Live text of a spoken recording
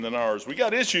than ours. We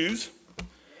got issues.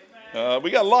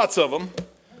 We got lots of them.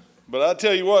 But I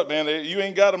tell you what, man, you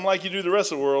ain't got them like you do the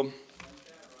rest of the world.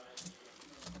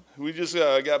 We just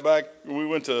got back.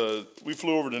 We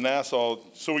flew over to Nassau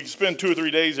so we could spend 2 or 3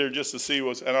 days there just to see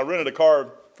what's. And I rented a car.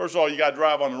 First of all, you got to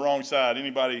drive on the wrong side.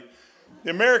 The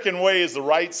American way is the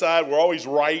right side. We're always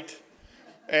right.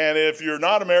 And if you're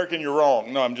not American, you're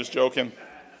wrong. No, I'm just joking.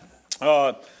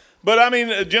 But I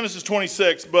mean, Genesis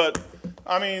 26. But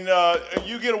I mean,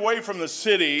 you get away from the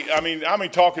city. I mean,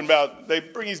 talking about they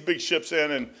bring these big ships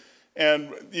in,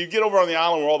 and you get over on the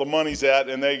island where all the money's at,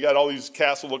 and they got all these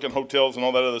castle-looking hotels and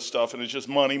all that other stuff, and it's just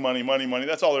money, money, money, money.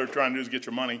 That's all they're trying to do is get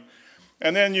your money.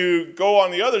 And then you go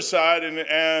on the other side,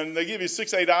 and they give you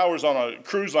 6-8 hours on a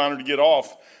cruise liner to get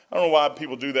off. I don't know why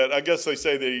people do that. I guess they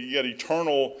say you get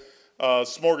eternal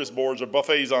smorgasbords or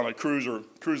buffets on a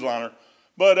cruise liner.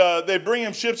 But they bring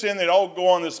them ships in. They'd all go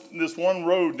on this one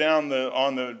road down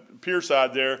on the pier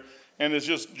side there, and it's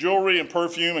just jewelry and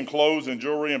perfume and clothes and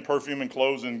jewelry and perfume and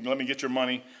clothes and let me get your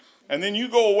money. And then you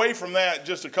go away from that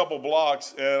just a couple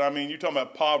blocks, and I mean, you're talking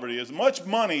about poverty. As much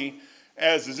money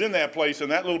as is in that place,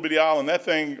 and that little bitty island, that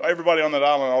thing, everybody on that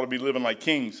island ought to be living like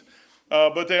kings.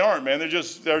 But they aren't, man. They're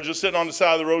just sitting on the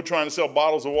side of the road trying to sell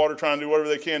bottles of water, trying to do whatever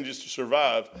they can just to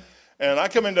survive. And I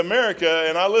come into America,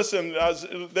 and I listen.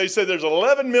 They say there's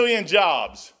 11 million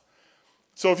jobs.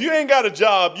 So if you ain't got a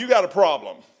job, you got a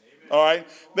problem. Amen. All right?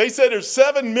 They say there's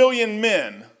 7 million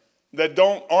men that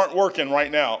aren't working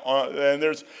right now. And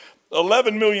there's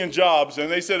 11 million jobs. And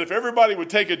they said if everybody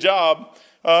would take a job,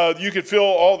 you could fill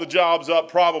all the jobs up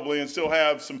probably and still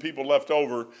have some people left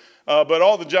over. But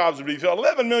all the jobs would be filled.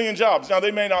 11 million jobs. Now,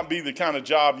 they may not be the kind of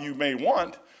job you may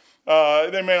want.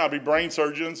 They may not be brain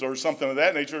surgeons or something of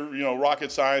that nature,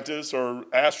 rocket scientists or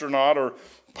astronaut or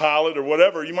pilot or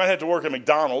whatever. You might have to work at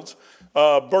McDonald's,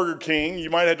 Burger King. You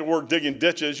might have to work digging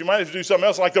ditches. You might have to do something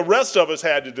else like the rest of us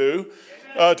had to do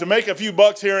to make a few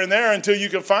bucks here and there until you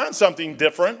can find something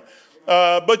different.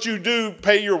 But you do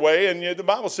pay your way, and the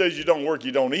Bible says you don't work,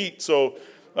 you don't eat. So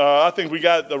I think we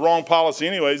got the wrong policy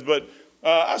anyways. But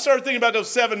I started thinking about those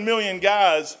 7 million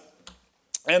guys.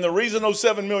 And the reason those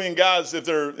 7 million guys, if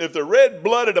they're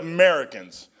red-blooded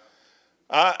Americans,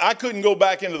 I couldn't go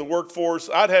back into the workforce.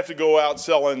 I'd have to go out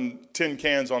selling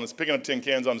picking up tin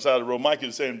cans on the side of the road. Mike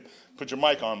is saying, put your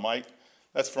mic on, Mike.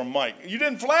 That's from Mike. You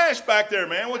didn't flash back there,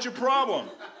 man. What's your problem?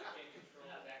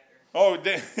 Oh,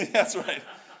 that's right.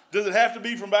 Does it have to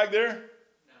be from back there?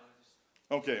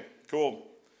 No. Okay, cool.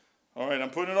 All right,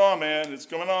 I'm putting it on, man. It's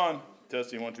coming on.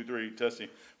 Testing, 1, 2, 3, testing.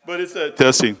 But it's a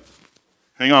testing.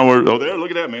 Hang on, there, look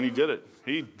at that, man, he did it.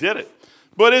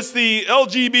 But it's the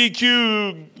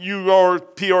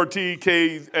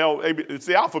LGBTQURPRTKL, it's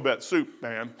the alphabet soup,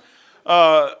 man.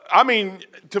 For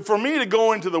me to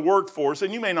go into the workforce,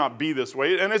 and you may not be this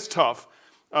way, and it's tough,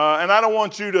 and I don't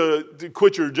want you to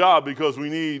quit your job because we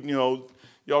need, y'all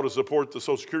to support the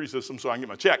Social Security system so I can get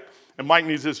my check. And Mike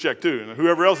needs his check too, and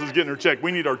whoever else is getting their check,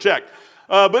 we need our check.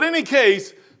 But in any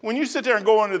case, when you sit there and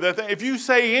go into that thing, if you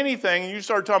say anything and you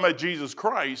start talking about Jesus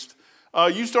Christ,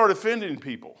 you start offending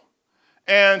people.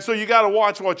 And so you got to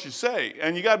watch what you say.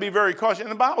 And you got to be very cautious. And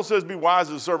the Bible says be wise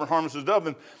as a serpent, harmless as a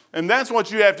dove. And that's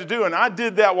what you have to do. And I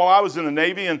did that while I was in the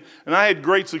Navy, and I had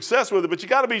great success with it. But you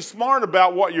got to be smart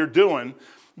about what you're doing.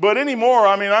 But anymore,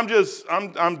 I'm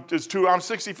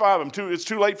 65. It's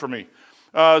too late for me.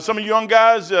 Some of you young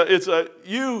guys,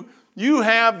 you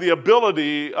have the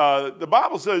ability, the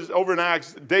Bible says over in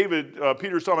Acts,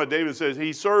 Peter's talking about David, says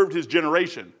he served his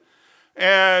generation.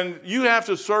 And you have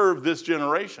to serve this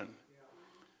generation.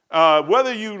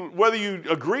 Whether you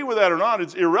agree with that or not,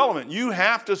 it's irrelevant. You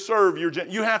have to serve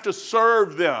you have to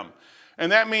serve them. And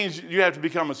that means you have to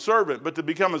become a servant. But to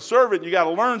become a servant, you got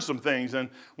to learn some things. And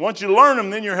once you learn them,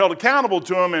 then you're held accountable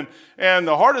to them. And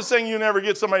the hardest thing you never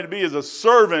get somebody to be is a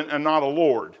servant and not a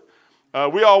Lord.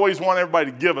 We always want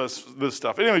everybody to give us this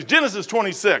stuff. Anyways, Genesis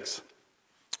 26.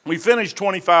 We finished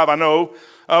 25, I know.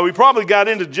 We probably got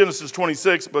into Genesis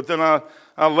 26, but then I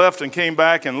left and came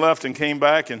back and left and came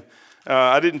back. And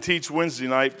I didn't teach Wednesday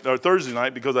night or Thursday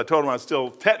night because I told them I was still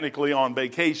technically on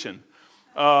vacation.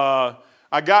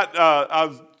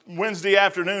 Wednesday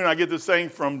afternoon, I get this thing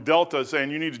from Delta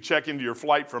saying you need to check into your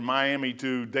flight from Miami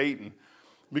to Dayton.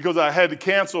 Because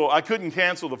I couldn't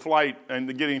cancel the flight and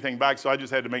to get anything back, so I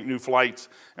just had to make new flights.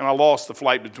 And I lost the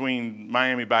flight between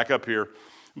Miami back up here.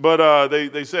 But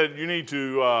they said, you need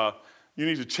to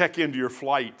check into your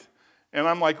flight. And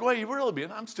I'm like, well, you really be?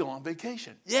 I'm still on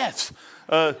vacation. Yes.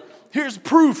 Here's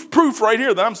proof right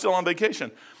here that I'm still on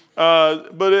vacation.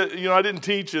 But I didn't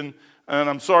teach, and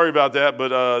I'm sorry about that.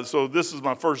 But so this is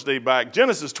my first day back.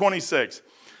 Genesis 26.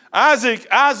 Isaac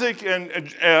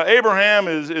and Abraham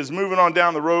is moving on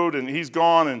down the road, and he's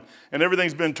gone, and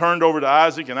everything's been turned over to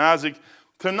Isaac. And Isaac,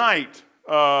 tonight,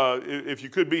 if you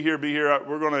could be here, be here.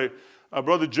 We're going to,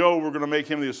 Brother Joe, we're going to make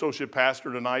him the associate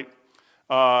pastor tonight.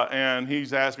 And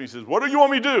he's asked me, he says, what do you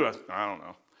want me to do? I don't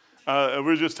know.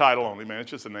 We're just title only, man.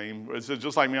 It's just a name. It's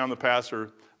just like me, I'm the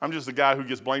pastor. I'm just the guy who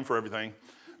gets blamed for everything.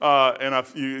 And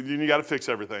you got to fix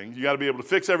everything. You got to be able to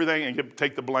fix everything and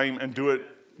take the blame and do it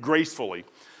gracefully.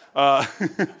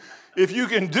 If you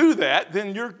can do that,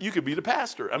 then you could be the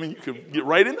pastor. I mean, you could get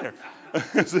right in there.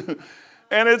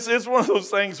 And it's one of those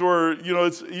things where,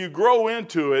 you grow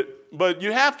into it, but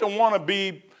you have to want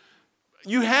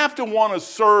to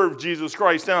serve Jesus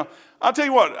Christ. Now, I'll tell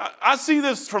you what, I see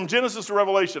this from Genesis to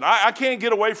Revelation. I can't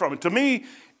get away from it. To me,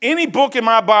 any book in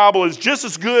my Bible is just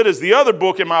as good as the other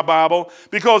book in my Bible,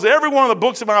 because every one of the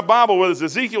books in my Bible, whether it's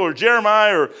Ezekiel or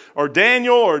Jeremiah or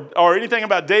Daniel or anything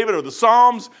about David or the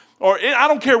Psalms, I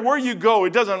don't care where you go.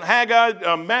 It doesn't,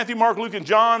 Haggai, Matthew, Mark, Luke, and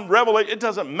John, Revelation, it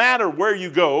doesn't matter where you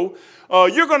go.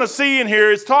 You're going to see in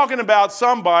here, it's talking about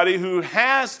somebody who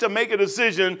has to make a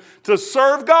decision to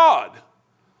serve God.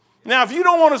 Now, if you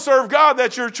don't want to serve God,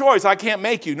 that's your choice. I can't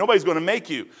make you. Nobody's going to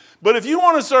make you. But if you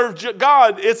want to serve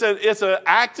God, it's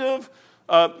actually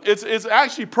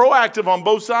proactive on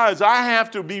both sides. I have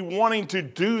to be wanting to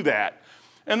do that.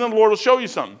 And then the Lord will show you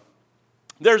something.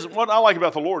 What I like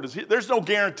about the Lord is there's no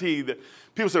guarantee that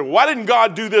people say, why didn't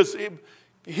God do this?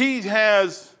 He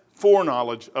has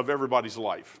foreknowledge of everybody's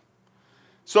life.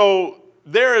 So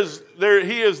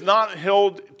he is not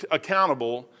held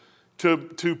accountable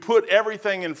to put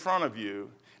everything in front of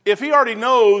you if he already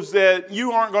knows that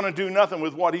you aren't going to do nothing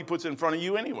with what he puts in front of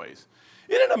you anyways.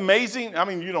 Isn't it amazing? I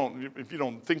mean, if you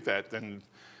don't think that, then,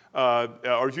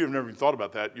 or if you've never even thought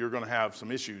about that, you're going to have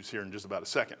some issues here in just about a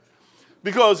second.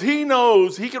 Because he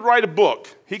knows he could write a book.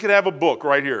 He could have a book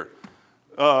right here,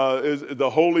 is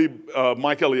the Holy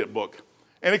Mike Elliott book.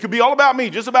 And it could be all about me,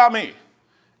 just about me.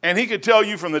 And he could tell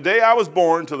you from the day I was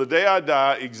born to the day I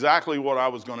die exactly what I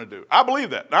was going to do. I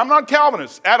believe that. Now, I'm not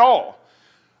Calvinist at all.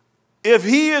 If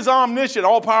he is omniscient,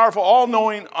 all-powerful,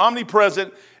 all-knowing,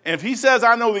 omnipresent, and if he says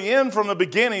I know the end from the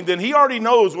beginning, then he already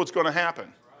knows what's going to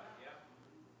happen.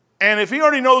 And if he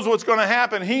already knows what's going to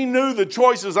happen, he knew the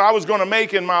choices I was going to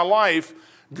make in my life,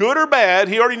 good or bad.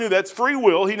 He already knew that's free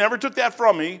will. He never took that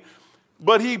from me.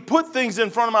 But he put things in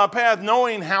front of my path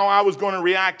knowing how I was going to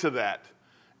react to that.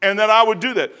 And that I would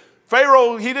do that.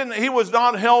 Pharaoh, he was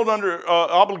not held under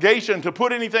obligation to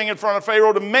put anything in front of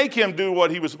Pharaoh to make him do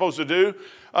what he was supposed to do.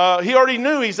 He already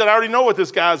knew. He said, I already know what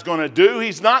this guy's going to do.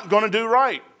 He's not going to do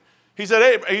right. He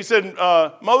said,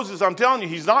 Moses, I'm telling you,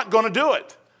 he's not going to do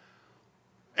it.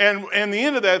 And the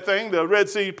end of that thing, the Red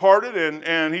Sea parted,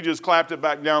 and he just clapped it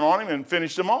back down on him and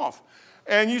finished him off.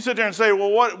 And you sit there and say, well,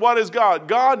 what is God?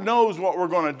 God knows what we're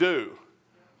going to do.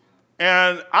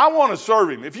 And I want to serve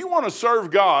him. If you want to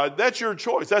serve God, that's your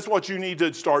choice. That's what you need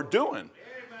to start doing. Amen.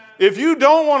 If you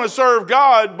don't want to serve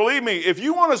God, believe me, if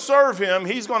you want to serve him,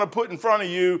 he's going to put in front of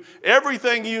you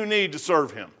everything you need to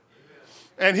serve him. Amen.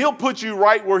 And he'll put you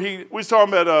right where we was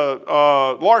talking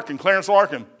about Larkin, Clarence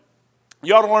Larkin.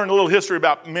 You ought to learn a little history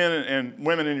about men and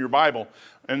women in your Bible,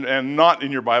 and not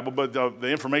in your Bible, but the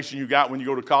information you got when you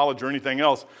go to college or anything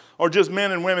else, or just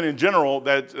men and women in general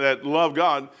that love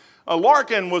God.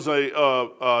 Larkin was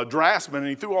a draftsman, and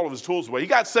he threw all of his tools away. He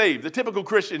got saved. The typical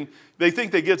Christian, they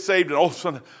think they get saved, and all of a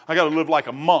sudden, I got to live like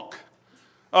a monk.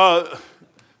 The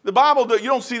Bible, you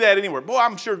don't see that anywhere. Boy,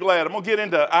 I'm sure glad. I'm going to get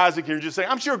into Isaac here and just say,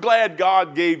 I'm sure glad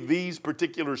God gave these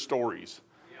particular stories.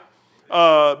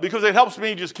 Because it helps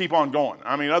me just keep on going.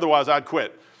 I mean, otherwise I'd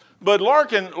quit. But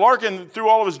Larkin threw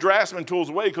all of his draftsman tools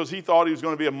away because he thought he was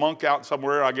going to be a monk out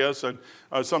somewhere, I guess, and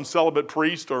some celibate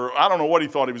priest, or I don't know what he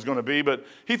thought he was going to be, but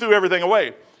he threw everything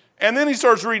away. And then he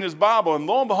starts reading his Bible, and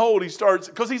lo and behold, he starts,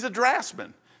 because he's a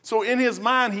draftsman. So in his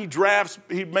mind, he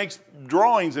makes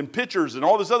drawings and pictures and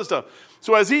all this other stuff.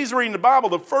 So as he's reading the Bible,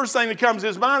 the first thing that comes to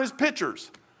his mind is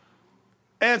pictures.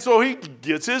 And so he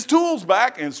gets his tools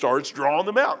back and starts drawing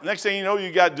them out. Next thing you know,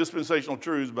 you got Dispensational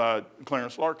Truths by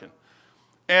Clarence Larkin.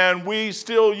 And we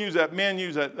still use that. Men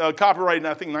use that. Copyright in,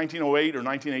 I think, 1908 or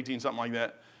 1918, something like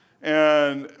that.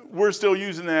 And we're still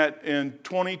using that in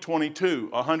 2022,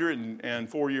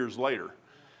 104 years later.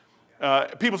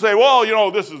 People say,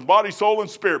 well, this is body, soul, and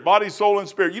spirit. Body, soul, and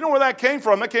spirit. You know where that came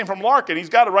from? That came from Larkin. He's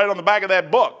got it right on the back of that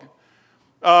book.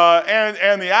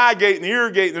 And the eye gate, and the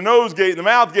ear gate, and the nose gate, and the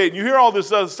mouth gate. And you hear all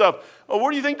this other stuff. Well,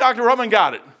 where do you think Dr. Ruttman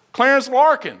got it? Clarence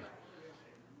Larkin.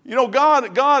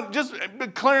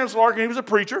 Clarence Larkin, he was a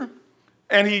preacher,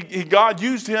 and God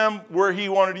used him where he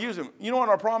wanted to use him. You know what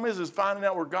our problem is finding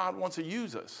out where God wants to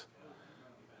use us.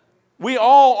 We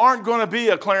all aren't going to be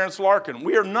a Clarence Larkin.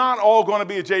 We are not all going to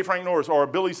be a J. Frank Norris or a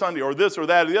Billy Sunday or this or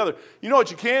that or the other. You know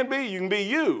what you can be? You can be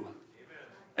you.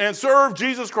 And serve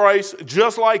Jesus Christ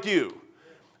just like you.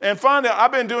 And find out,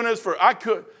 I've been doing this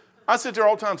I sit there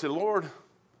all the time and say, Lord,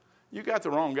 you got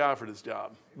the wrong guy for this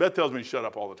job. Beth tells me to shut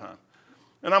up all the time.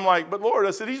 And I'm like, but Lord,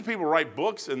 I said, these people write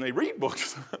books and they read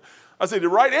books. I said, they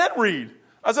write and read.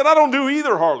 I said, I don't do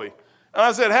either hardly. And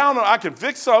I said, how no, I can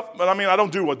fix stuff, but I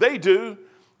don't do what they do.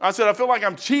 I said, I feel like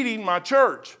I'm cheating my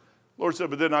church. Lord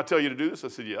said, but didn't I tell you to do this? I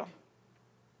said, yeah.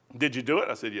 Did you do it?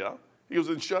 I said, yeah. He goes,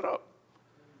 then shut up.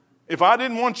 If I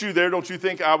didn't want you there, don't you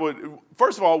think I would?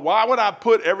 First of all, why would I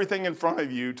put everything in front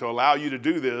of you to allow you to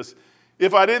do this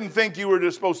if I didn't think you were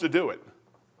just supposed to do it?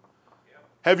 Yep.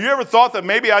 Have you ever thought that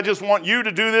maybe I just want you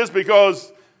to do this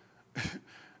because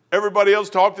everybody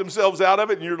else talked themselves out of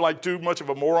it and you're like too much of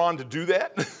a moron to do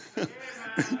that?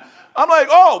 I'm like,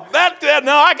 oh,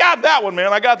 no, I got that one,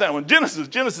 man. I got that one.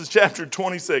 Genesis chapter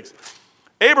 26.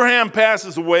 Abraham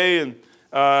passes away, and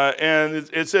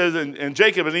it says, and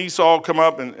Jacob and Esau come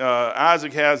up, and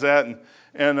Isaac has that,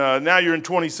 and now you're in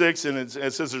 26, and it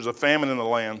says there's a famine in the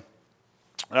land.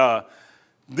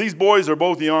 These boys are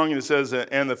both young, and it says,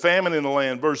 and the famine in the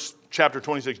land, chapter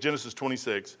 26, Genesis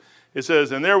 26. It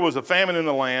says, and there was a famine in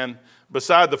the land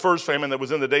beside the first famine that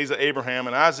was in the days of Abraham,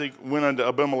 and Isaac went unto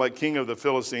Abimelech, king of the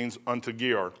Philistines, unto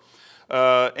Gerar.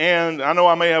 And I know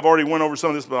I may have already went over some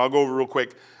of this, but I'll go over real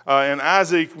quick. And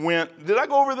Isaac went, did I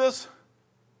go over this?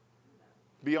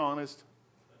 Be honest.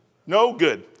 No?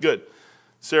 Good.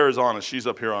 Sarah's honest. She's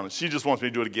up here honest. She just wants me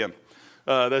to do it again.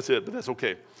 That's it, but that's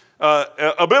okay.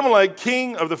 Abimelech,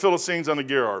 king of the Philistines, unto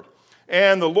Gerar.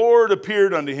 And the Lord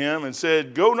appeared unto him and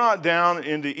said, go not down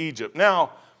into Egypt.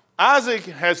 Now, Isaac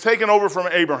has taken over from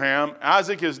Abraham.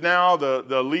 Isaac is now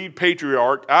the lead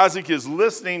patriarch. Isaac is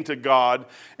listening to God.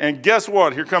 And guess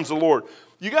what? Here comes the Lord.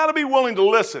 You got to be willing to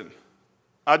listen.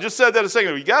 I just said that a second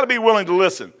ago. You got to be willing to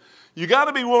listen. You got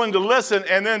to be willing to listen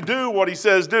and then do what he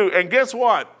says do. And guess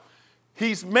what?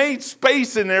 He's made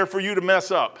space in there for you to mess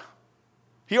up.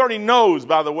 He already knows,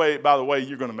 by the way,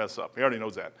 you're going to mess up. He already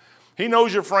knows that. He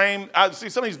knows your frame. See,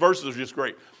 some of these verses are just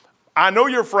great. I know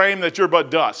your frame, that you're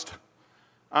but dust.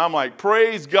 I'm like,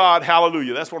 praise God,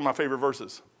 hallelujah. That's one of my favorite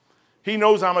verses. He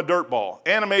knows I'm a dirt ball,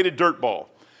 animated dirt ball.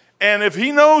 And if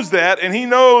he knows that, and he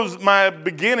knows my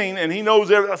beginning, and he knows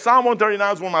Psalm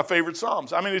 139 is one of my favorite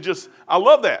Psalms. I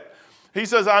love that. He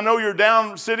says, I know your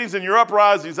down sittings and your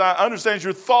uprisings. I understand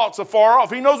your thoughts afar off.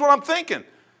 He knows what I'm thinking.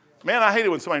 Man, I hate it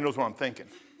when somebody knows what I'm thinking.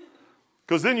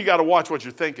 Because then you got to watch what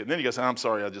you're thinking. Then you got to say, I'm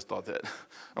sorry, I just thought that.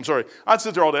 I'm sorry. I'd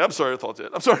sit there all day. I'm sorry I thought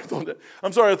that. I'm sorry I thought that.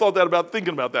 I'm sorry I thought that about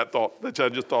thinking about that thought that I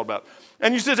just thought about.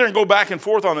 And you sit there and go back and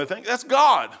forth on that thing. That's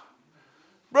God.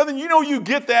 Brother, you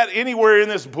get that anywhere in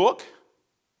this book?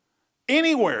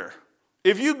 Anywhere.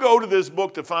 If you go to this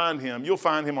book to find him, you'll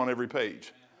find him on every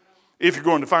page. If you're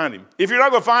going to find him. If you're not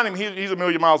going to find him, he's a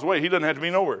million miles away. He doesn't have to be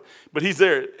nowhere. But he's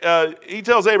there. He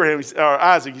tells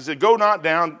Isaac, he said, go not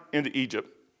down into Egypt.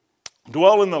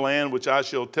 Dwell in the land which I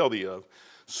shall tell thee of.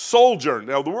 Sojourn.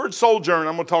 Now, the word sojourn,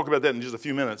 I'm going to talk about that in just a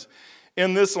few minutes.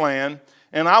 In this land,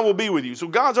 and I will be with you. So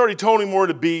God's already told him where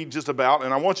to be just about,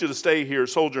 and I want you to stay here,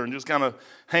 sojourn, just kind of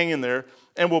hang in there,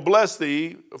 and will bless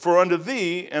thee, for unto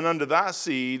thee and unto thy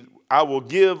seed I will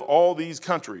give all these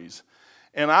countries,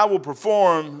 and I will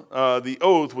perform the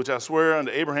oath which I swear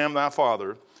unto Abraham thy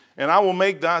father, and I will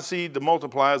make thy seed to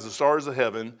multiply as the stars of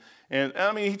heaven. And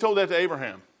he told that to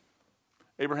Abraham.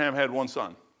 Abraham had one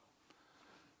son.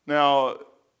 Now,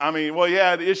 he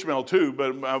had Ishmael too,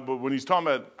 but when he's talking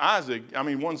about Isaac,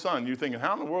 one son, you're thinking,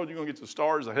 how in the world are you going to get the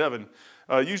stars of heaven?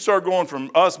 You start going from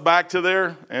us back to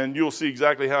there, and you'll see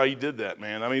exactly how he did that,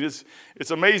 man. It's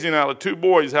amazing out of two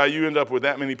boys how you end up with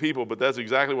that many people, but that's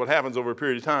exactly what happens over a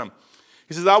period of time.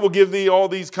 He says, I will give thee all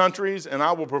these countries, and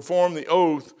I will perform the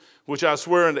oath which I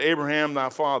swear unto Abraham thy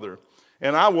father.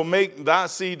 And I will make thy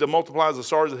seed to multiply as the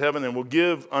stars of heaven, and will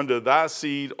give unto thy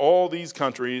seed all these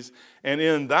countries, and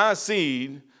in thy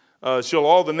seed shall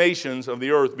all the nations of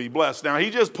the earth be blessed. Now, he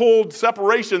just pulled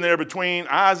separation there between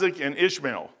Isaac and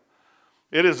Ishmael.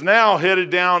 It is now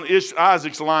headed down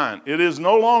Isaac's line. It is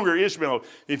no longer Ishmael.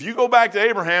 If you go back to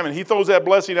Abraham and he throws that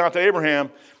blessing out to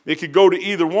Abraham, it could go to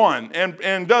either one,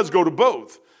 and does go to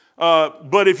both.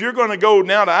 But if you're going to go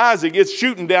now to Isaac, it's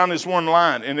shooting down this one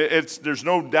line, and there's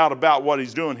no doubt about what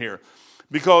he's doing here.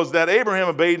 Because that Abraham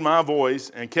obeyed my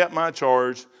voice and kept my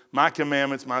charge, my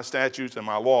commandments, my statutes, and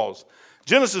my laws.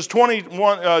 Genesis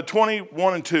 21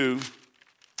 and 2,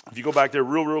 if you go back there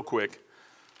real quick,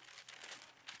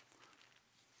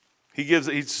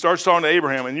 he starts talking to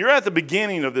Abraham, and you're at the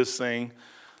beginning of this thing,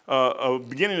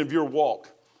 beginning of your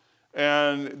walk.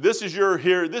 And this is your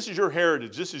heritage.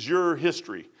 This is your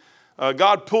history.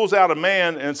 God pulls out a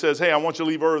man and says, hey, I want you to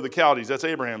leave Ur of the Chaldees. That's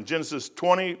Abraham. Genesis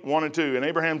 20, 1 and 2. And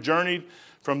Abraham journeyed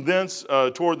from thence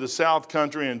toward the south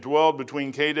country and dwelled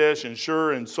between Kadesh and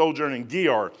Shur and sojourned in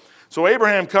Gerar. So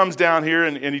Abraham comes down here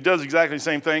and he does exactly the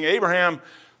same thing. Abraham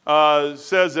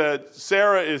says that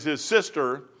Sarah is his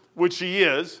sister, which she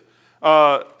is.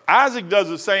 Isaac does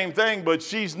the same thing, but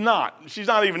she's not. She's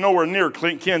not even nowhere near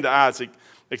kin to Isaac,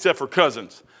 except for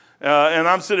cousins. And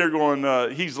I'm sitting there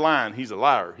going, he's lying. He's a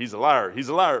liar. He's a liar. He's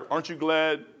a liar. Aren't you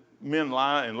glad men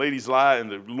lie and ladies lie and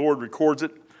the Lord records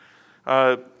it?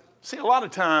 See, a lot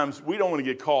of times we don't want to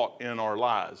get caught in our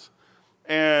lies.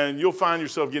 And you'll find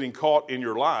yourself getting caught in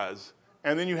your lies.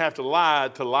 And then you have to lie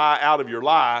out of your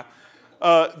lie.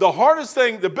 The hardest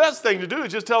thing, the best thing to do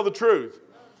is just tell the truth.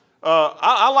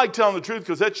 I like telling the truth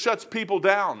because that shuts people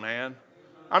down, man.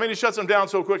 I mean, it shuts them down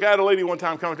so quick. I had a lady one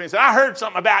time come to me and say, I heard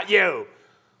something about you.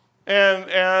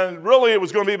 And really it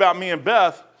was going to be about me and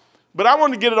Beth. But I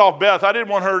wanted to get it off Beth. I didn't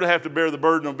want her to have to bear the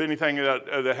burden of anything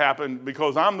that happened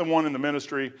because I'm the one in the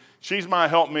ministry. She's my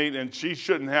helpmate, and she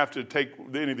shouldn't have to take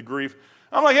any of the grief.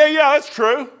 I'm like, hey, yeah, that's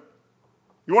true.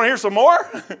 You want to hear some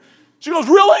more? She goes,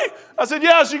 really? I said,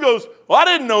 yeah. She goes, well, I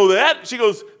didn't know that. She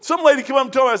goes, some lady came up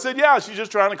and told me. I said, yeah, she's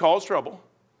just trying to cause trouble.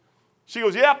 She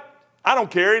goes, yep, I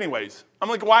don't care anyways. I'm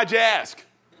like, why'd you ask?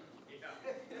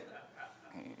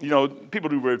 You know, people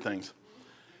do weird things.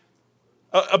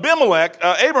 Abimelech,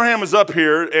 Abraham is up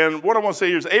here, and what I want to say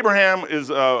here is Abraham is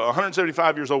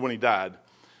 175 years old when he died.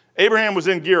 Abraham was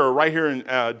in Gerar right here in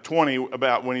 20,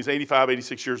 about when he's 85,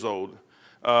 86 years old.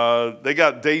 They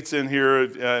got dates in here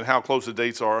and how close the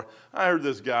dates are. I heard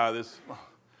this guy,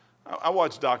 I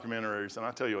watch documentaries, and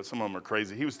I tell you what, some of them are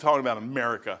crazy. He was talking about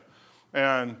America,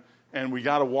 and we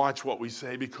got to watch what we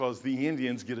say because the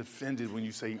Indians get offended when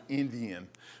you say Indian.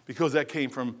 Because that came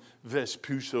from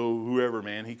Vespucci, whoever,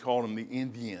 man. He called them the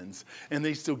Indians. And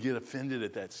they still get offended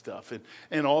at that stuff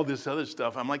and all this other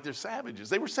stuff. I'm like, they're savages.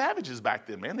 They were savages back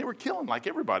then, man. They were killing like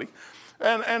everybody.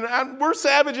 And we're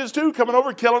savages too, coming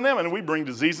over killing them. And we bring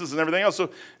diseases and everything else. So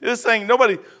this thing,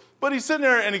 nobody, but he's sitting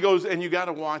there and he goes, and you got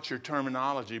to watch your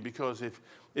terminology because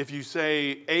if you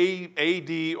say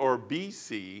AD or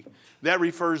BC, that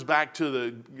refers back to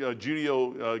the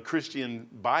Judeo-Christian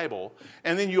Bible.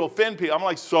 And then you offend people. I'm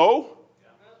like, so?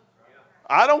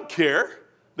 I don't care.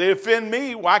 They offend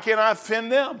me. Why can't I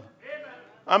offend them?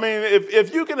 I mean,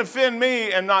 if you can offend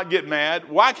me and not get mad,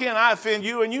 why can't I offend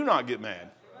you and you not get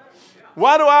mad?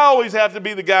 Why do I always have to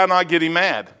be the guy not getting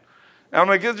mad? And I'm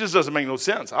like, it just doesn't make no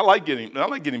sense. I like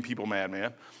getting people mad,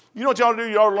 man. You know what y'all do?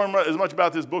 You ought to learn as much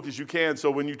about this book as you can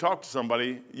so when you talk to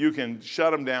somebody, you can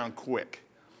shut them down quick.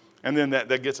 And then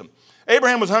that gets them.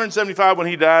 Abraham was 175 when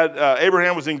he died.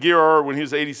 Abraham was in Gerar when he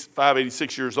was 85,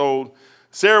 86 years old.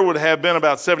 Sarah would have been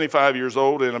about 75 years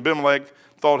old, and Abimelech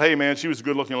thought, hey, man, she was a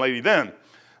good-looking lady then.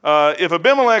 If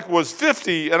Abimelech was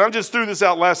 50, and I just threw this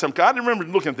out last time, because I didn't remember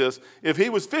looking at this. If he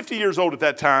was 50 years old at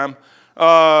that time,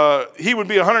 he would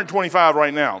be 125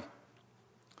 right now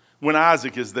when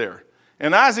Isaac is there.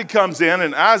 And Isaac comes in,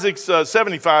 and Isaac's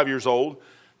 75 years old.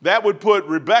 That would put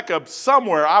Rebecca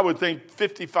somewhere, I would think,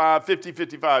 55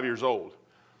 years old.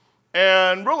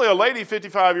 And really a lady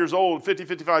 55 years old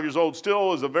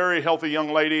still is a very healthy young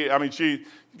lady. I mean, she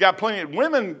got plenty.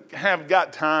 Women have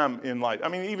got time in life. I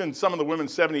mean, even some of the women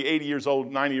 70, 80 years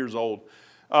old, 90 years old.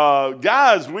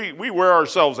 Guys, we wear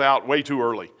ourselves out way too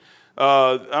early.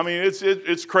 I mean,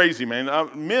 it's crazy,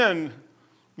 man.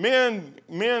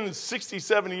 Men 60,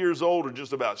 70 years old are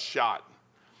just about shot.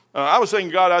 I was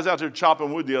thinking, God, I was out there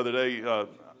chopping wood the other day.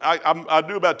 I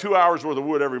do about 2 hours worth of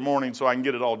wood every morning so I can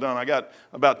get it all done. I got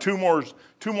about two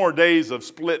more days of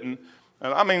splitting.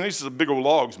 And I mean, these are big old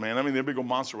logs, man. I mean, they're big old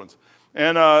monster ones.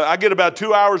 And I get about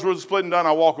 2 hours worth of splitting done.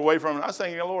 I walk away from it. I was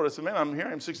thinking, Lord, I said, man, I'm here.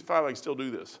 I'm 65. I can still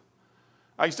do this.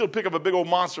 I can still pick up a big old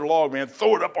monster log, man,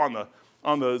 throw it up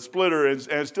on the splitter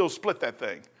and still split that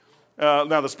thing.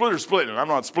 Now, the splitter's splitting it. I'm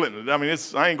not splitting it. I mean,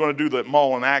 I ain't going to do the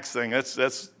maul and axe thing.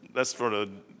 That's for the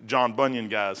John Bunyan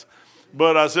guys.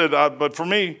 But I said, but for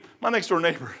me, my next door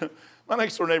neighbor's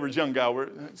a young guy.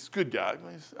 He's a good guy.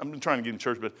 I'm trying to get in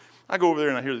church, but I go over there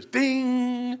and I hear this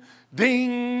ding,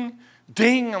 ding,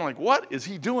 ding. I'm like, what is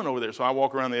he doing over there? So I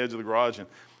walk around the edge of the garage and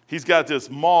he's got this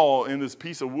maul in this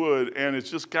piece of wood and it's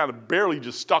just kind of barely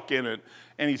just stuck in it.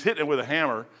 And he's hitting it with a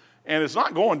hammer and it's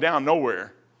not going down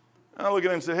nowhere. And I look at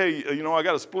him and say, hey, I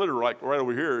got a splitter right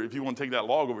over here. If you want to take that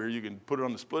log over here, you can put it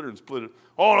on the splitter and split it.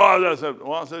 Oh,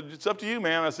 no. I said, it's up to you,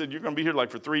 man. I said, you're going to be here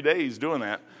like for 3 days doing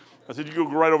that. I said, you go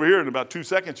right over here in about 2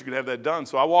 seconds, you can have that done.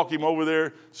 So I walk him over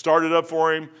there, start it up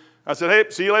for him. I said, hey,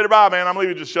 see you later, bye, man. I'm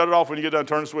leaving. Just shut it off when you get done.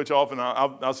 Turn the switch off, and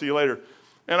I'll see you later.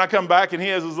 And I come back, and he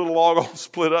has his little log all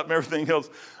split up and everything else.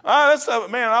 That's stuff,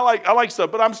 man, I like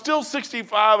stuff. But I'm still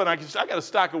 65, and I got a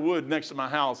stack of wood next to my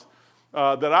house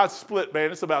that I split,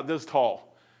 man. It's about this tall.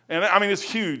 And, I mean, it's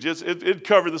huge. It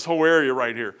covered this whole area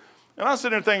right here. And I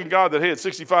sit there thinking, God, that, hey, at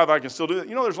 65, I can still do that.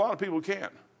 You know, there's a lot of people who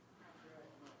can't.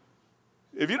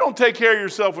 If you don't take care of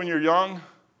yourself when you're young,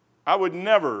 I would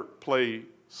never play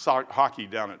hockey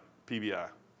down at PBI.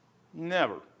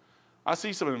 Never. I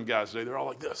see some of them guys today. They're all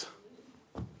like this.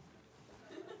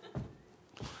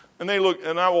 And they look,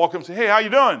 and I walk up and say, hey, how you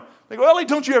doing? They go, Ellie,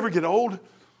 don't you ever get old?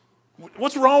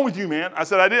 What's wrong with you, man? I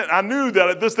said, I didn't. I knew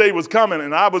that this day was coming,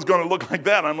 and I was going to look like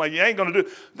that. I'm like, you ain't going to do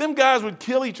it. Them guys would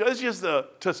kill each other. It's just the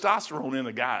testosterone in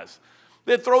the guys.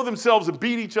 They'd throw themselves and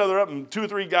beat each other up, and 2 or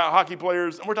 3 hockey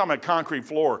players, and we're talking about concrete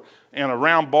floor and a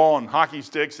round ball and hockey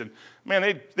sticks, and,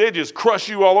 man, they'd just crush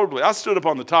you all over the place. I stood up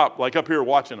on the top, like up here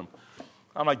watching them.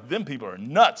 I'm like, them people are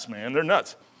nuts, man. They're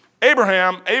nuts.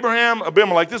 Abraham,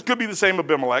 Abimelech, this could be the same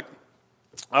Abimelech.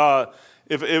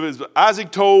 If it was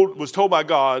Isaac was told by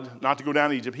God not to go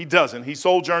down to Egypt, he doesn't. He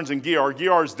sojourns in Gerar.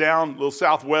 Gerar is down a little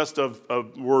southwest of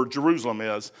where Jerusalem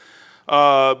is.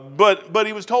 But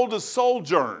he was told to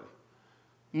sojourn,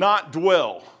 not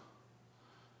dwell.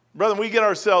 Brethren, we get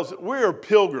ourselves, we're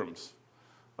pilgrims.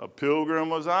 A pilgrim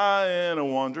was I and a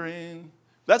wandering.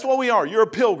 That's what we are. You're a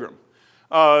pilgrim.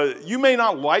 You may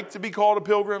not like to be called a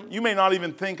pilgrim. You may not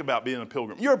even think about being a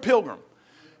pilgrim. You're a pilgrim.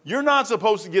 You're not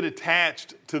supposed to get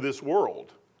attached to this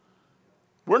world.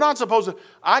 We're not supposed to.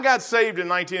 I got saved in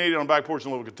 1980 on the back porch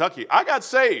in Louisville, Kentucky. I got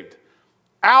saved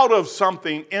out of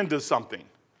something into something.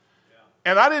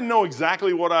 And I didn't know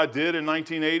exactly what I did in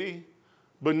 1980.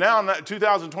 But now in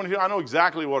 2022, I know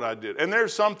exactly what I did. And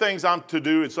there's some things I'm to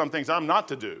do and some things I'm not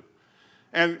to do.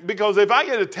 And because if I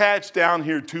get attached down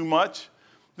here too much,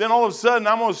 then all of a sudden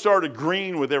I'm going to start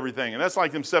agreeing with everything. And that's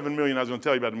like them 7 million I was going to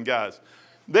tell you about them guys.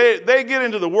 They get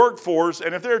into the workforce,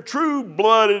 and if they're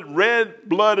true-blooded,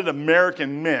 red-blooded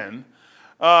American men,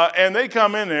 and they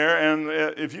come in there, and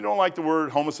if you don't like the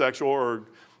word homosexual or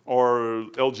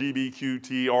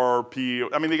LGBTQTRP,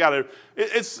 I mean, they got to.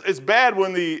 It's bad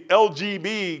when the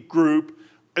LGB group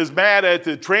is mad at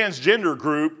the transgender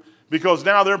group because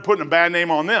now they're putting a bad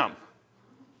name on them.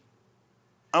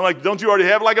 I'm like, don't you already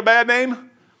have like a bad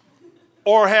name?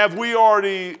 Or have we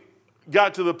already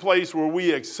got to the place where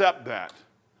we accept that?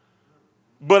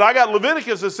 But I got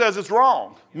Leviticus that says it's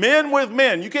wrong. Men with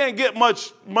men. You can't get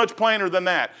much plainer than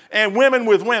that. And women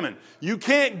with women. You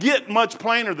can't get much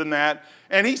plainer than that.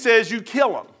 And he says you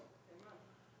kill them.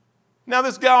 Now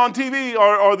this guy on TV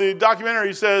or the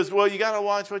documentary says, well, you got to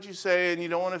watch what you say and you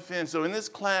don't want to offend. So in this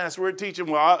class, we're teaching,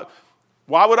 well,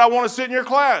 why would I want to sit in your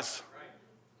class?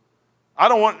 I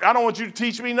don't want you to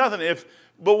teach me nothing.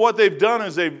 But what they've done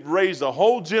is they've raised a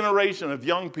whole generation of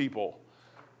young people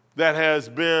that has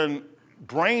been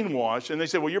brainwashed, and they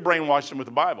said, well, you're brainwashing them with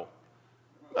the Bible.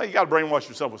 Well, you got to brainwash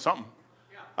yourself with something.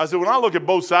 I said, when I look at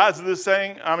both sides of this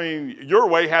thing, I mean, your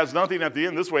way has nothing at the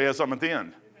end. This way has something at the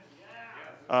end.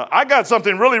 I got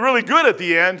something really, really good at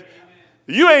the end.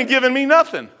 You ain't giving me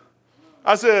nothing.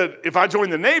 I said, if I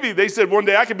joined the Navy, they said one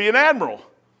day I could be an admiral.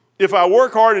 If I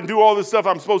work hard and do all this stuff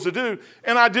I'm supposed to do,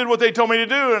 and I did what they told me to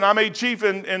do, and I made chief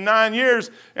in 9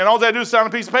 years, and all I had to do is sign a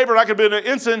piece of paper, and I could have been an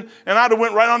ensign, and I'd have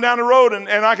went right on down the road, and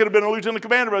I could have been a lieutenant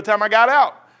commander by the time I got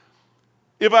out.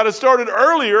 If I'd have started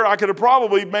earlier, I could have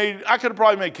probably made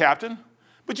captain.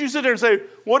 But you sit there and say,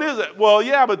 what is it? Well,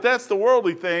 yeah, but that's the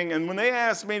worldly thing. And when they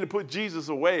asked me to put Jesus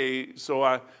away so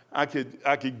I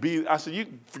could be, I said,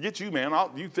 forget you, man.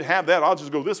 You have that. I'll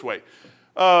just go this way.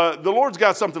 The Lord's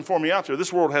got something for me out there.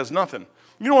 This world has nothing.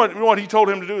 You know what he told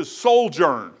him to do is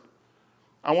sojourn.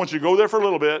 I want you to go there for a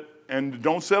little bit and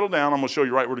don't settle down. I'm going to show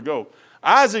you right where to go.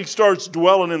 Isaac starts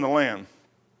dwelling in the land.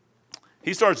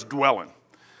 He starts dwelling.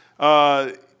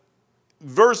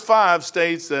 Verse 5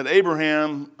 states that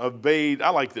Abraham obeyed. I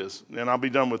like this, and I'll be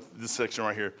done with this section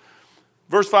right here.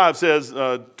 Verse 5 says,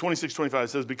 26-25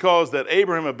 says, because that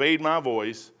Abraham obeyed my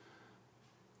voice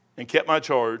and kept my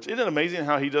charge. Isn't it amazing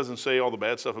how he doesn't say all the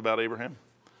bad stuff about Abraham?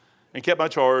 And kept my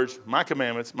charge, my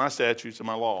commandments, my statutes, and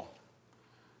my law.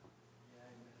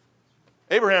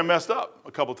 Abraham messed up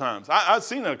a couple times. I've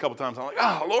seen that a couple times. I'm like,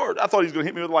 oh, Lord, I thought he was going to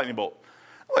hit me with a lightning bolt.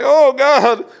 I'm like, oh,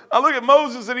 God. I look at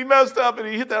Moses, and he messed up, and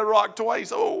he hit that rock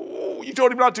twice. Oh, you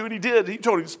told him not to, and he did. He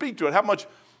told him to speak to it. How much?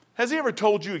 Has he ever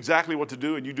told you exactly what to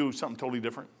do, and you do something totally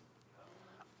different?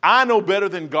 I know better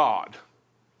than God.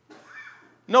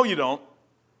 No, you don't.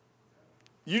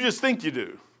 You just think you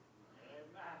do.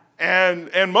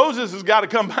 And Moses has got to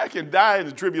come back and die in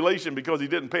the tribulation because he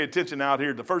didn't pay attention out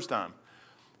here the first time.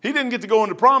 He didn't get to go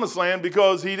into the promised land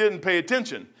because he didn't pay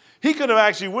attention. He could have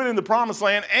actually went in the promised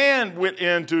land and went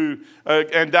into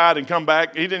and died and come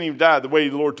back. He didn't even die the way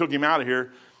the Lord took him out of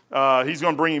here. He's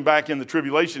going to bring him back in the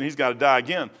tribulation. He's got to die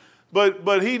again.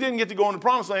 But he didn't get to go in the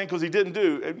promised land because he didn't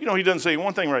do. You know, he doesn't say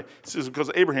one thing right. He says, because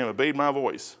Abraham obeyed my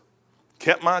voice,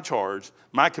 kept my charge,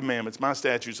 my commandments, my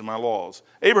statutes, and my laws.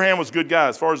 Abraham was a good guy.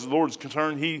 As far as the Lord is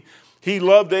concerned, he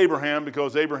loved Abraham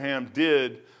because Abraham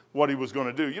did what he was going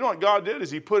to do. You know what God did is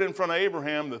he put in front of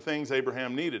Abraham the things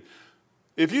Abraham needed.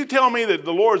 If you tell me that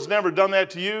the Lord's never done that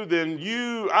to you, then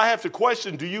I have to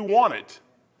question, do you want it?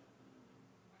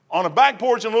 On a back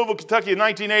porch in Louisville, Kentucky in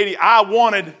 1980, I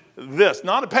wanted this.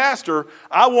 Not a pastor.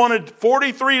 I wanted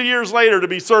 43 years later to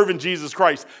be serving Jesus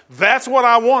Christ. That's what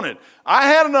I wanted. I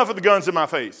had enough of the guns in my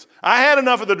face. I had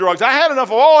enough of the drugs. I had enough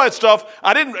of all that stuff.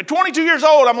 22 years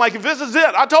old, I'm like, if this is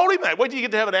it, I told him that. Wait till you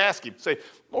get to heaven and ask him. Say,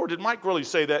 Lord, did Mike really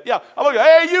say that? Yeah. I look,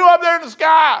 hey, you up there in the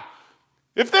sky.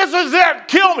 If this is it,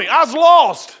 kill me. I was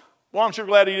lost. Well, I'm sure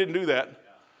glad he didn't do that.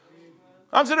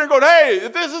 I'm sitting there going, hey,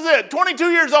 if this is it,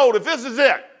 22 years old, if this is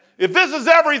it, if this is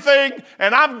everything,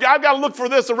 and I've got to look for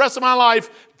this the rest of my life,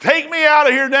 take me out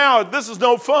of here now. This is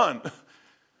no fun.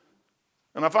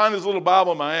 And I find this little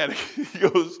Bible in my attic. He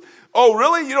goes, oh,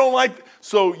 really? You don't like,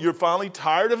 so you're finally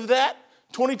tired of that?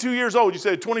 22 years old. You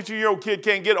said a 22-year-old kid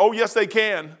can't get it. Oh, yes, they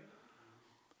can.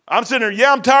 I'm sitting there,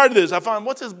 yeah, I'm tired of this. I find,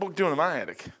 what's this book doing in my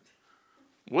attic?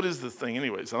 What is this thing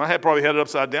anyways? And I had probably had it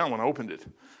upside down when I opened it.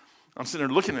 I'm sitting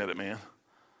there looking at it, man.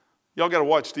 Y'all got to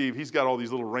watch Steve. He's got all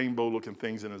these little rainbow-looking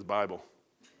things in his Bible.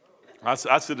 I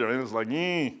sit there, and it's like,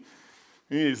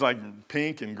 he's like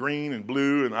pink and green and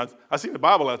blue. And I see the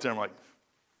Bible out there. I'm like,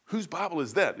 whose Bible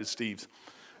is that? It's Steve's.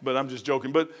 But I'm just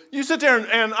joking. But you sit there,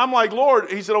 and I'm like, Lord,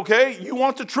 he said, okay, you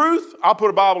want the truth? I'll put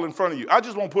a Bible in front of you. I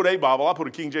just won't put a Bible. I'll put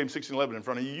a King James 1611 in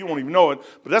front of you. You won't even know it.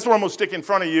 But that's what I'm going to stick in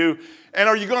front of you. And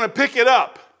are you going to pick it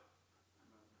up?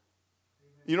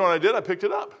 You know what I did? I picked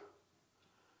it up.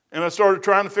 And I started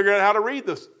trying to figure out how to read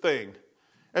this thing.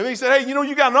 And then he said, hey, you know,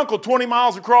 you got an uncle 20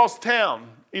 miles across town.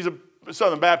 He's a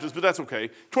Southern Baptist, but that's okay.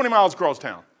 20 miles across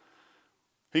town.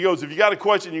 He goes, if you got a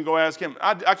question, you can go ask him.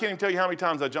 I can't even tell you how many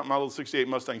times I jumped my little 68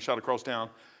 Mustang, shot across town.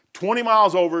 20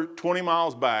 miles over, 20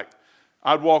 miles back.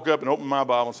 I'd walk up and open my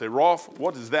Bible and say, Rolf,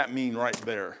 what does that mean right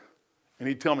there? And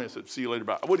he'd tell me, I said, see you later,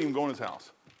 bye. I wouldn't even go in his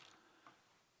house.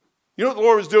 You know what the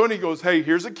Lord was doing? He goes, hey,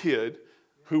 here's a kid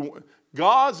who,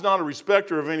 God's not a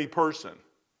respecter of any person.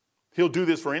 He'll do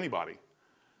this for anybody.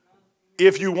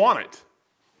 If you want it.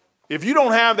 If you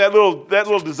don't have that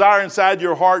little desire inside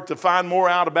your heart to find more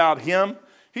out about him,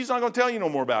 he's not going to tell you no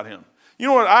more about him. You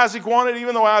know what Isaac wanted?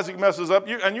 Even though Isaac messes up,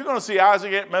 and you're going to see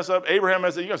Isaac mess up, Abraham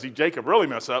mess up, you're going to see Jacob really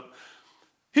mess up.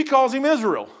 He calls him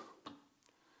Israel.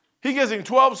 He gives him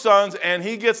 12 sons, and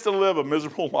he gets to live a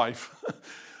miserable life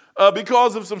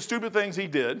because of some stupid things he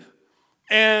did.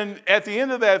 And at the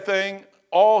end of that thing,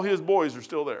 all his boys are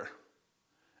still there.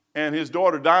 And his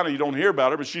daughter Dinah, you don't hear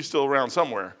about her, but she's still around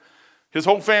somewhere. His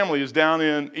whole family is down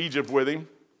in Egypt with him.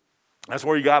 That's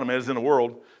where he got him, as in the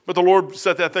world. But the Lord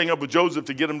set that thing up with Joseph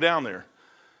to get him down there.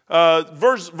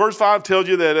 Verse 5 tells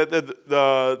you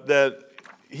that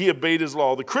he obeyed his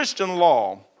law. The Christian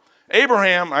law.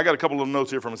 Abraham, I got a couple of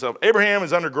notes here for myself. Abraham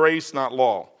is under grace, not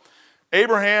law.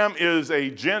 Abraham is a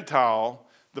Gentile.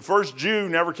 The first Jew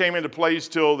never came into place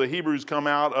till the Hebrews come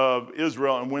out of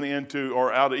Israel and went into,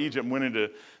 or out of Egypt and went into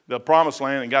the promised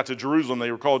land and got to Jerusalem.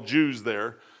 They were called Jews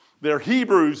there. They're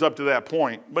Hebrews up to that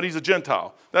point, but he's a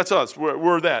Gentile. That's us.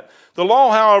 We're that. The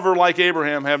law, however, like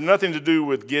Abraham, have nothing to do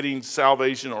with getting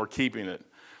salvation or keeping it.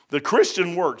 The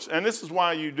Christian works, and this is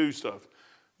why you do stuff.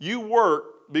 You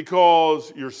work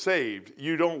because you're saved.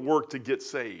 You don't work to get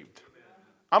saved.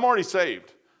 I'm already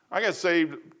saved. I got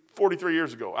saved 43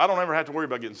 years ago. I don't ever have to worry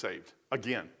about getting saved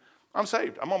again. I'm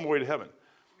saved. I'm on my way to heaven.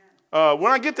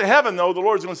 When I get to heaven, though, the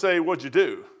Lord's going to say, what'd you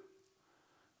do?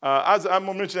 I'm going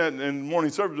to mention that in morning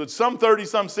service, but some 30,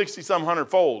 some 60, some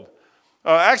 100-fold.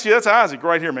 Actually, that's Isaac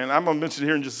right here, man. I'm going to mention it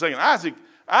here in just a second.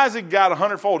 Isaac got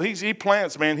 100-fold. He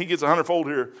plants, man. He gets 100-fold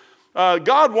here.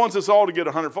 God wants us all to get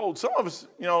 100-fold. Some of us,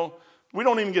 we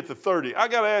don't even get to 30. I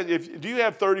got to ask, do you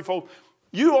have 30-fold?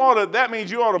 That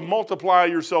means you ought to multiply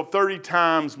yourself 30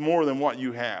 times more than what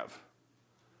you have.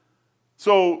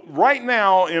 So right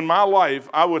now in my life,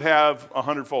 I would have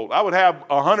 100-fold. I would have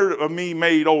 100 of me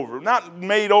made over. Not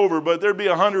made over, but there'd be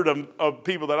 100 of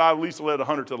people that I at least led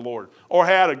 100 to the Lord, or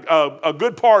had a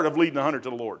good part of leading 100 to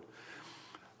the Lord.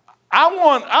 I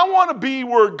want to be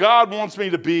where God wants me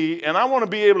to be, and I want to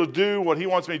be able to do what he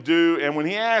wants me to do. And when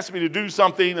he asks me to do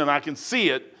something and I can see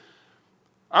it,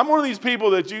 I'm one of these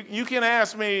people that you can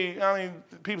ask me. I mean,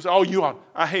 people say, oh,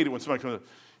 I hate it when somebody comes up,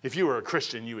 if you were a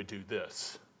Christian, you would do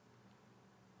this.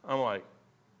 I'm like,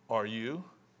 are you?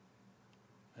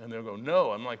 And they'll go,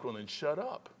 no. I'm like, well, then shut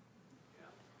up.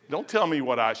 Don't tell me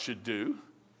what I should do.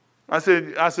 I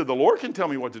said, the Lord can tell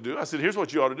me what to do. I said, here's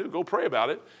what you ought to do. Go pray about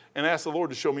it and ask the Lord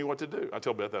to show me what to do. I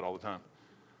tell Beth that all the time.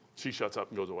 She shuts up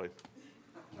and goes away.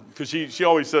 Because she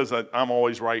always says that I'm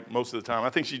always right most of the time. I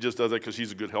think she just does that because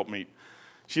she's a good helpmeet.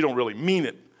 She don't really mean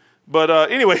it. But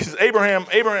anyways,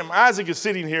 Isaac is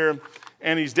sitting here,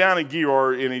 and he's down in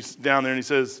Gerar, and he's down there, and he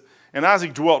says, and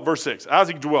Isaac dwelt, verse 6,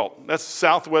 Isaac dwelt. That's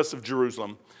southwest of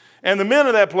Jerusalem. And the men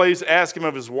of that place asked him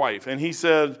of his wife, and he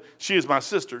said, she is my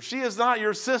sister. She is not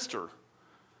your sister.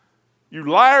 You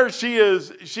liar,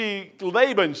 she's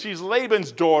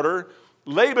Laban's daughter.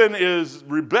 Laban is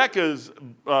Rebekah's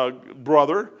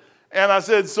brother. And I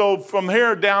said, so from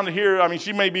here down to here, I mean,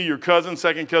 she may be your cousin,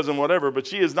 second cousin, whatever, but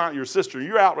she is not your sister.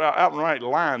 You're out and right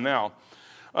lying now.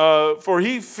 For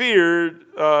he feared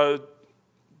to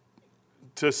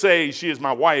say she is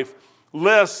my wife,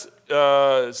 lest,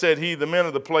 said he, the men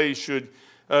of the place should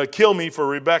kill me for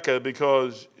Rebekah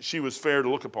because she was fair to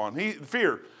look upon.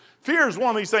 Fear is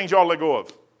one of these things you ought to let go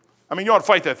of. I mean, you ought to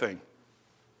fight that thing.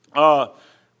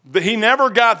 He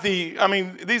never got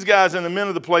these guys and the men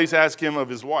of the place asked him of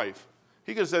his wife.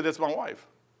 He could have said, that's my wife.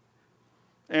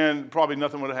 And probably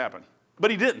nothing would have happened.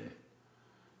 But he didn't.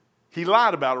 He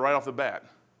lied about it right off the bat.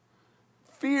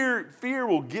 Fear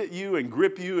will get you and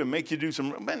grip you and make you do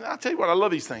some, man, I'll tell you what, I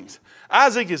love these things.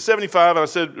 Isaac is 75, and I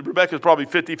said Rebekah is probably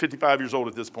 50, 55 years old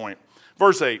at this point.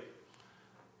 Verse 8,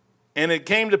 and it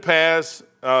came to pass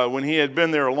when he had been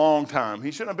there a long time.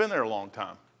 He shouldn't have been there a long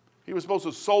time. He was supposed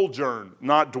to sojourn,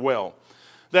 not dwell.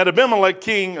 That Abimelech,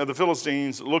 king of the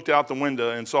Philistines, looked out the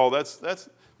window and saw. This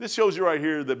shows you right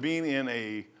here that being in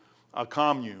a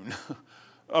commune,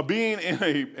 being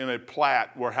in a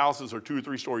plat where houses are 2 or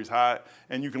 3 stories high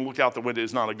and you can look out the window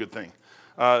is not a good thing.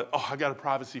 I got a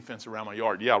privacy fence around my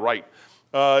yard. Yeah, right.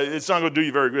 It's not going to do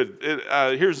you very good.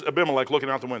 Here's Abimelech looking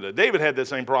out the window. David had that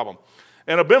same problem.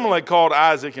 And Abimelech called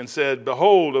Isaac and said,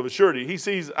 behold, of a surety. He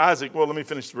sees Isaac. Well, let me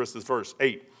finish the rest of this verse.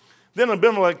 8. Then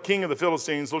Abimelech, king of the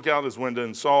Philistines, looked out his window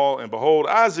and saw, and behold,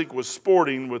 Isaac was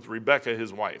sporting with Rebekah,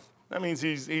 his wife. That means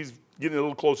he's getting a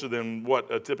little closer than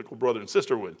what a typical brother and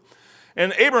sister would.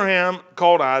 And Abraham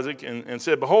called Isaac and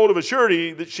said, behold, of a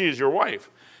surety that she is your wife.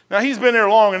 Now, he's been there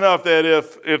long enough that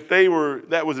if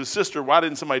that was his sister, why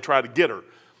didn't somebody try to get her?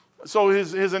 So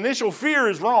his initial fear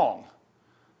is wrong.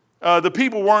 The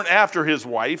people weren't after his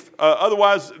wife.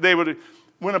 Otherwise, they would.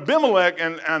 When Abimelech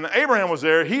and Abraham was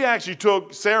there, he actually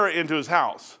took Sarah into his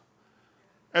house.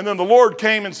 And then the Lord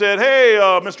came and said, hey,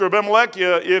 Mr. Abimelech,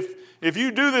 if you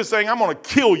do this thing, I'm going to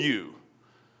kill you.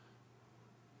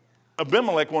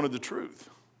 Abimelech wanted the truth.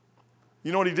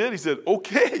 You know what he did? He said,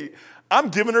 okay, I'm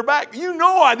giving her back. You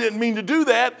know I didn't mean to do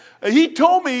that. He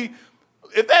told me,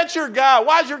 if that's your guy,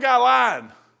 why is your guy lying?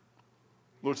 The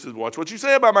Lord said, watch what you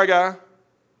say about my guy.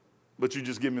 But you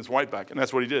just give him his wife back. And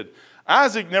that's what he did.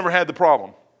 Isaac never had the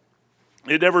problem.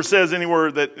 It never says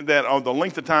anywhere that on the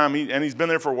length of time, and he's been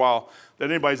there for a while,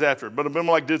 that anybody's after it. But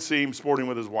Abimelech did see him sporting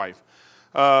with his wife.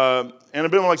 And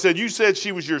Abimelech said, you said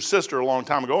she was your sister a long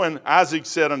time ago. And Isaac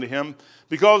said unto him,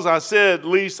 because I said,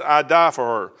 lest I die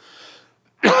for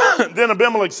her. Then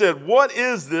Abimelech said, what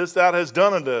is this thou hast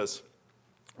done unto us?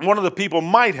 One of the people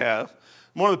might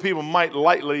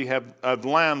lightly have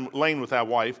lain with thy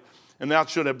wife, and thou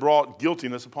should have brought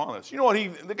guiltiness upon us. You know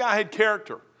what? The guy had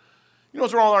character. You know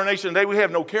what's wrong with our nation today? We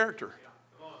have no character.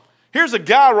 Here's a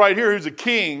guy right here who's a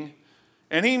king,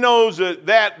 and he knows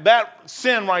that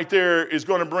sin right there is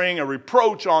going to bring a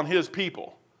reproach on his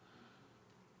people.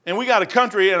 And we got a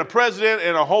country and a president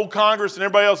and a whole Congress and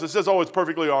everybody else that says, oh, it's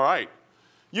perfectly all right.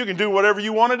 You can do whatever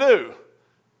you want to do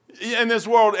in this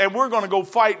world, and we're going to go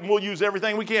fight, and we'll use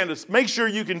everything we can to make sure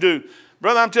you can do.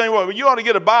 Brother, I'm telling you what, you ought to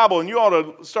get a Bible, and you ought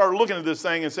to start looking at this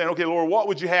thing and saying, okay, Lord, what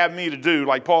would you have me to do,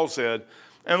 like Paul said,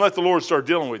 and let the Lord start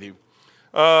dealing with you.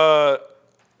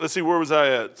 Let's see, where was I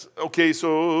at? Okay,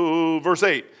 so verse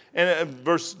 8, and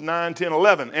verse 9, 10,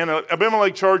 11. And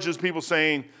Abimelech charges people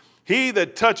saying, he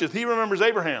that toucheth, he remembers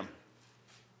Abraham.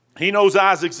 He knows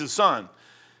Isaac's his son,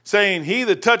 saying, he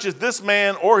that toucheth this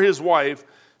man or his wife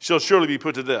shall surely be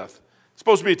put to death. It's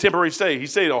supposed to be a temporary stay. He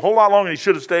stayed a whole lot longer than he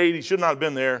should have stayed. He should not have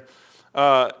been there.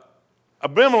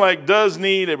 Abimelech does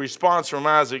need a response from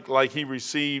Isaac like he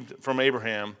received from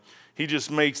Abraham. He just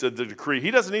makes the decree.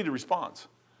 He doesn't need a response.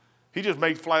 He just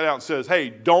makes flat out and says, hey,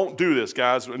 don't do this,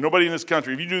 guys. Nobody in this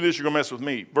country, if you do this, you're going to mess with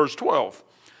me. Verse 12,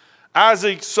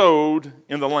 Isaac sowed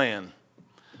in the land.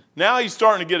 Now he's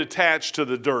starting to get attached to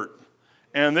the dirt.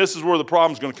 And this is where the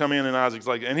problem's going to come in Isaac's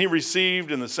life. And he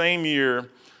received in the same year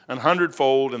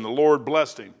 100-fold, and the Lord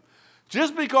blessed him.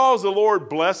 Just because the Lord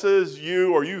blesses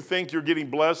you or you think you're getting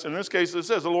blessed, in this case it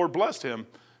says the Lord blessed him,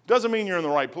 doesn't mean you're in the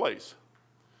right place.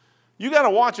 You got to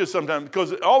watch it sometimes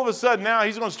because all of a sudden now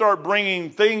he's going to start bringing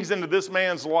things into this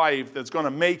man's life that's going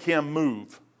to make him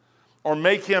move or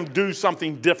make him do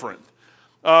something different.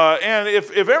 And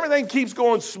if everything keeps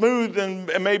going smooth and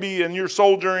maybe and you're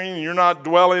soldiering and you're not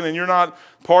dwelling and you're not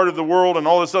part of the world and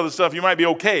all this other stuff, you might be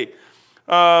okay.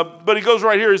 But he goes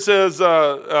right here, he says,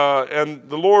 and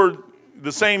the Lord,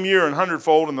 the same year an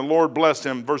hundredfold, and the Lord blessed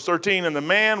him. Verse 13, and the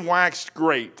man waxed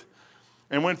great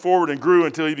and went forward and grew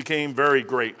until he became very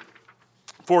great.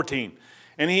 14,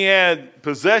 and he had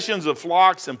possessions of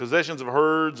flocks and possessions of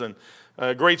herds and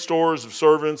great stores of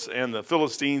servants, and the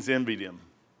Philistines envied him.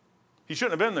 He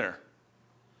shouldn't have been there.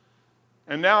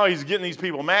 And now he's getting these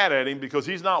people mad at him because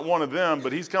he's not one of them,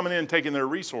 but he's coming in and taking their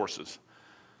resources.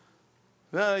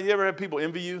 You ever have people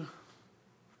envy you?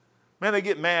 Man, they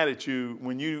get mad at you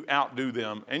when you outdo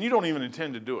them, and you don't even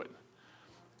intend to do it.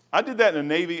 I did that in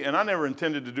the Navy, and I never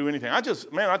intended to do anything. I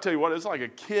tell you what, it's like a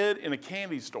kid in a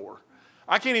candy store.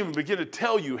 I can't even begin to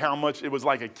tell you how much it was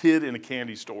like a kid in a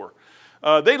candy store.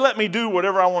 They let me do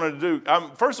whatever I wanted to do.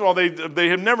 First of all, they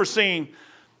have never seen,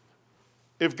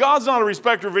 if God's not a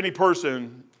respecter of any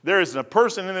person, there isn't a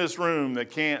person in this room that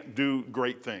can't do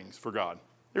great things for God.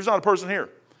 There's not a person here.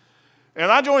 And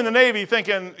I joined the Navy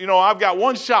thinking, I've got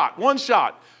one shot.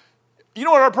 You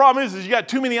know what our problem is you got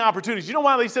too many opportunities. You know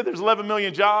why they said there's 11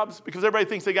 million jobs? Because everybody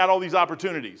thinks they got all these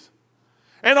opportunities.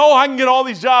 And, I can get all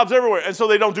these jobs everywhere. And so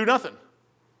they don't do nothing.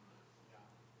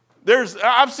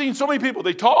 I've seen so many people,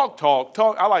 they talk.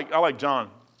 I like John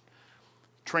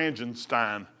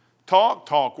Trangenstein.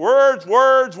 Talk. Words.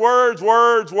 Everybody's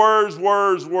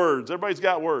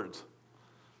got words.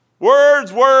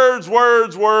 Words.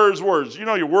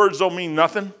 Your words don't mean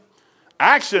nothing.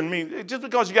 Action just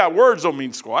because you got words don't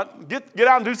mean squat. Get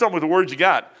out and do something with the words you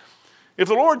got. If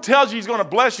the Lord tells you he's going to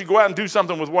bless you, go out and do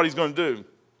something with what he's going to do.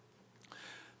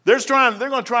 They're going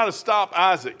to try to stop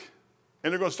Isaac.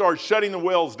 And they're going to start shutting the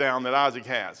wells down that Isaac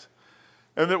has.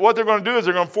 And what they're going to do is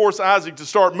they're going to force Isaac to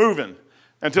start moving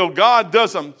until God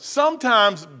does something.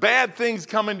 Sometimes bad things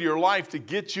come into your life to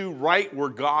get you right where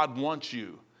God wants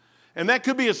you. And that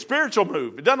could be a spiritual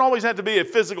move. It doesn't always have to be a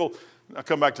physical, I'll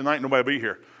come back tonight, nobody will be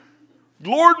here.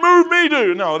 Lord, move me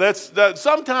to. No, that's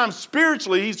sometimes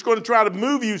spiritually he's going to try to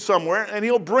move you somewhere and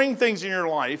he'll bring things in your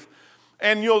life.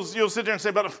 And you'll sit there and say,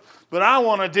 but I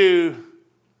want to do,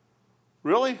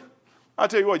 really? I'll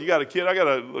tell you what, you got a kid. I got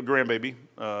a grandbaby,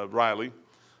 Riley.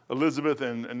 Elizabeth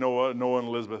and Noah. Noah and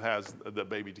Elizabeth has the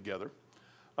baby together.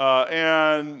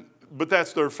 But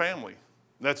that's their family.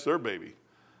 That's their baby.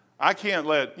 I can't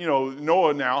let,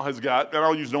 Noah now has got, and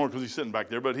I'll use Noah because he's sitting back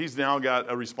there, but he's now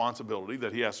got a responsibility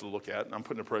that he has to look at. And I'm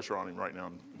putting the pressure on him right now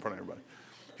in front of everybody.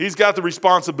 He's got the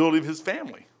responsibility of his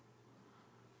family.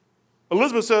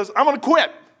 Elizabeth says, I'm going to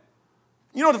quit.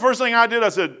 You know the first thing I did? I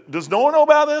said, does Noah know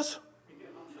about this?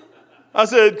 I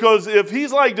said, because if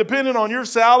he's like dependent on your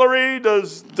salary,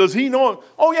 does he know?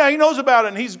 Oh, yeah, he knows about it,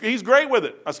 and he's great with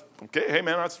it. I said, okay, hey,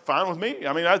 man, that's fine with me.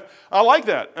 I mean, I like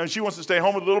that. And she wants to stay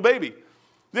home with the little baby.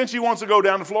 Then she wants to go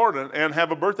down to Florida and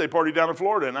have a birthday party down in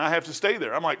Florida, and I have to stay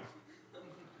there. I'm like,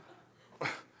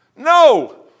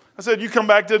 no. I said, you come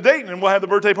back to Dayton, and we'll have the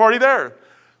birthday party there.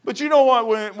 But you know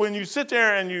what? When you sit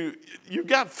there and you've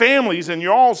got families, and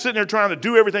you're all sitting there trying to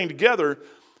do everything together,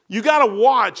 you got to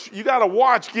watch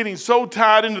getting so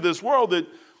tied into this world that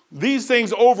these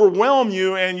things overwhelm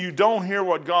you and you don't hear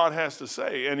what God has to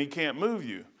say and he can't move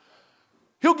you.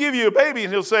 He'll give you a baby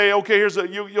and he'll say, okay,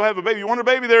 you'll have a baby. You want a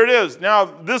baby? There it is. Now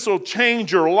this will change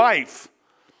your life.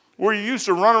 Where you used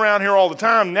to run around here all the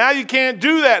time, now you can't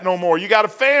do that no more. You got a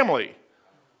family.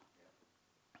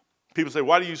 People say,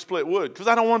 why do you split wood? Because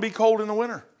I don't want to be cold in the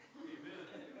winter.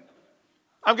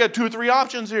 I've got 2 or 3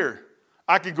 options here.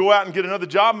 I could go out and get another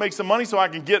job, make some money so I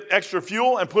can get extra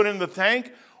fuel and put it in the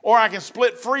tank, or I can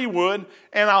split free wood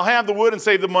and I'll have the wood and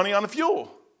save the money on the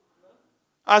fuel.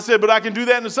 I said, but I can do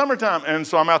that in the summertime. And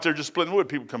so I'm out there just splitting wood.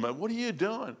 People come up, what are you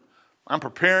doing? I'm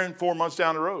preparing 4 months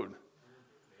down the road.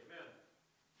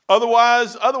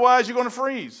 Otherwise you're going to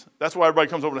freeze. That's why everybody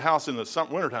comes over to the house in the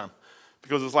wintertime,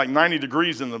 because it's like 90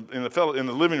 degrees in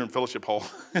the living room fellowship hall.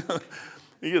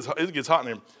 It gets hot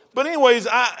in there. But anyways,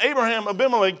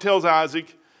 Abimelech tells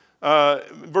Isaac,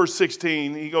 verse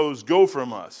 16, he goes, go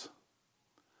from us.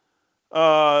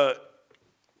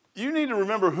 You need to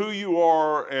remember who you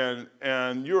are,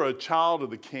 and you're a child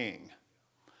of the king.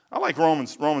 I like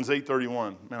Romans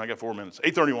 8:31. Man, I got 4 minutes.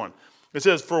 8:31. It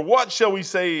says, for what shall we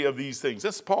say of these things?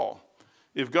 That's Paul.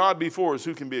 If God be for us,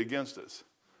 who can be against us?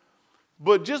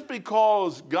 But just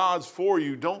because God's for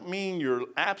you don't mean you're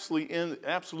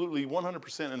absolutely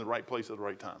 100% in the right place at the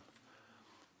right time.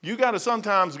 You got to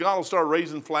sometimes, God will start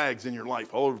raising flags in your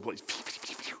life all over the place.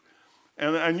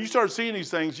 And you start seeing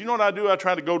these things. You know what I do? I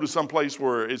try to go to some place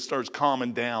where it starts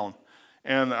calming down.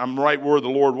 And I'm right where the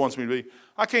Lord wants me to be.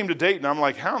 I came to Dayton. I'm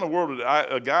like, how in the world did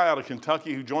a guy out of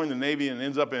Kentucky who joined the Navy and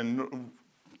ends up in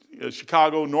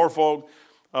Chicago, Norfolk,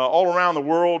 all around the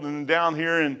world, and down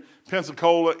here in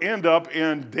Pensacola, end up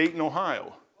in Dayton,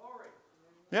 Ohio?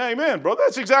 Yeah, amen, bro.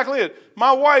 That's exactly it.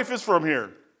 My wife is from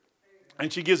here.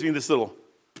 And she gives me this little,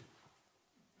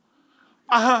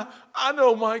 I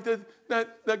know, Mike,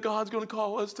 that God's going to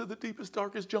call us to the deepest,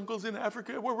 darkest jungles in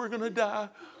Africa where we're going to die.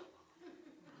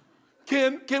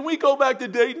 Can we go back to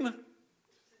Dayton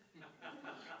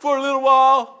for a little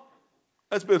while?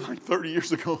 That's been like 30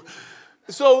 years ago.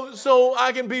 So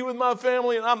I can be with my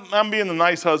family, and I'm being the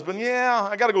nice husband. Yeah,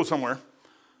 I got to go somewhere.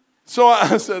 So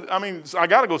I said, I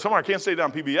got to go somewhere. I can't stay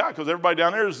down PBI because everybody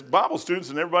down there is Bible students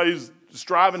and everybody's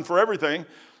striving for everything.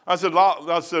 I said,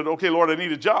 okay, Lord, I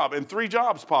need a job. And 3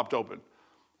 jobs popped open.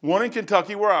 One in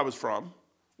Kentucky, where I was from,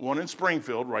 one in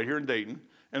Springfield, right here in Dayton,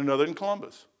 and another in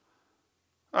Columbus.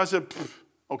 I said,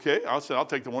 okay. I said, I'll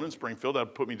take the one in Springfield.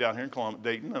 That'll put me down here in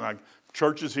Dayton. And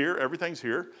church is here. Everything's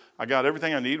here. I got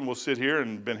everything I need, and we'll sit here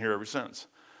and been here ever since.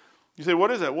 You say, what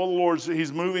is that? Well, the Lord's,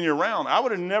 He's moving you around. I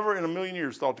would have never in a million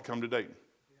years thought to come to Dayton.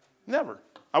 Never.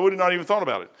 I would have not even thought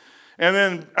about it. And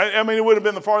then, it would have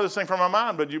been the farthest thing from my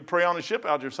mind, but you pray on a ship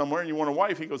out there somewhere and you want a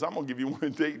wife. He goes, I'm going to give you one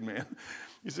in Dayton, man.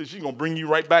 He says, she's going to bring you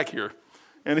right back here.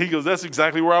 And he goes, that's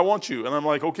exactly where I want you. And I'm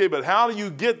like, okay, but how do you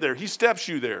get there? He steps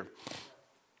you there.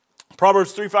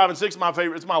 Proverbs 3, 5, and 6, my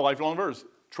favorite. It's my lifelong verse.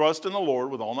 Trust in the Lord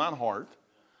with all thine heart.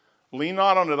 Lean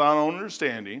not unto thine own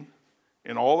understanding.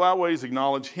 In all thy ways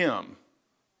acknowledge Him,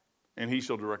 and He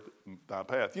shall direct thy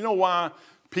path. You know why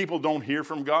people don't hear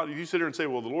from God? If you sit here and say,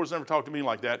 well, the Lord's never talked to me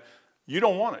like that, you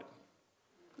don't want it.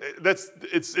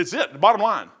 It's it, the bottom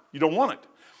line. You don't want it.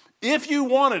 If you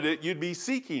wanted it, you'd be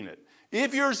seeking it.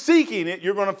 If you're seeking it,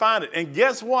 you're going to find it. And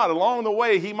guess what? Along the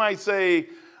way, He might say,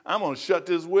 I'm going to shut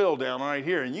this well down right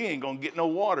here, and you ain't going to get no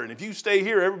water. And if you stay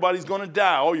here, everybody's going to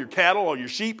die. All your cattle, all your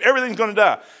sheep, everything's going to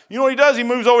die. You know what He does? He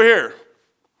moves over here.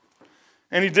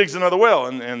 And He digs another well,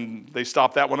 and they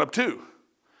stop that one up too.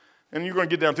 And you're going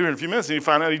to get down through here in a few minutes, and you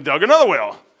find out He dug another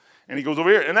well. And He goes over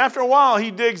here. And after a while,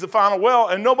 He digs the final well,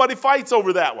 and nobody fights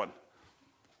over that one.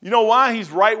 You know why?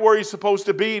 He's right where He's supposed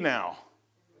to be now.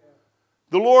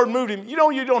 The Lord moved him. You know,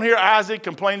 you don't hear Isaac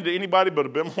complaining to anybody but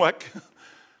Abimelech.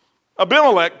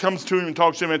 Abimelech comes to him and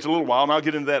talks to him. It's a little while, and I'll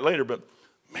get into that later. But,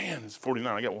 man, it's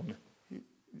 49. I got one.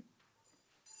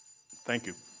 Thank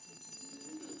you.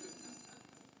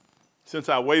 Since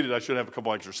I waited, I should have a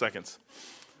couple extra seconds.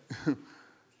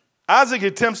 Isaac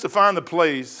attempts to find the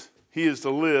place he is to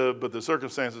live, but the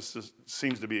circumstances just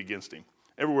seems to be against him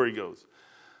everywhere he goes.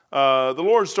 The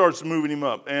Lord starts moving him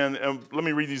up. And let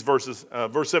me read these verses.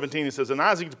 Verse 17, it says, And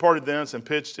Isaac departed thence and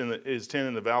pitched in his tent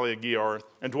in the valley of Gerar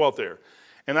and dwelt there.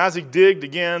 And Isaac digged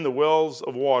again the wells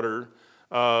of water,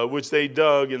 which they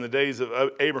dug in the days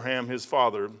of Abraham his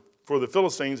father. For the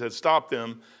Philistines had stopped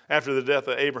them after the death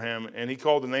of Abraham, and he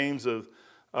called the names of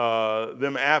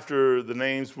them after the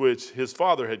names which his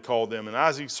father had called them. And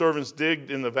Isaac's servants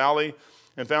digged in the valley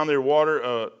and found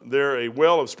there a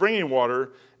well of springing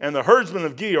water. And the herdsmen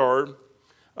of Gerar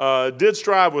did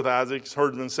strive with Isaac's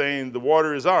herdsmen, saying, the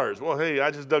water is ours. Well, hey,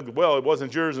 I just dug the well. It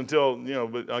wasn't yours until,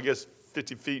 but I guess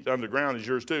 50 feet underground is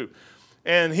yours too.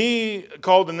 And he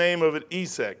called the name of it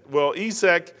Esek. Well,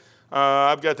 Esek,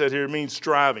 I've got that here, it means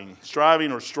striving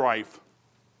or strife.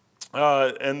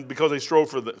 And because they strove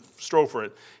for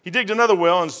it. He digged another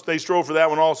well, and they strove for that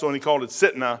one also, and he called it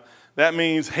Sitnah. That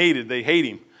means hated. They hate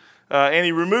him. And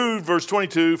he removed, verse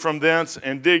 22, from thence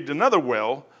and digged another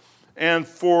well, and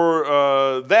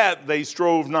for that they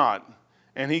strove not.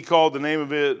 And he called the name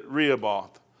of it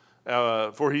Rehoboth.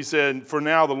 For he said, for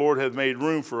now the Lord hath made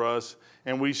room for us,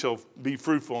 and we shall be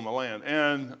fruitful in the land.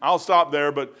 And I'll stop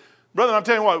there, but brother, I'm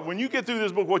telling you what, when you get through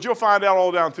this book, what you'll find out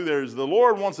all down through there is the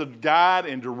Lord wants to guide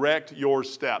and direct your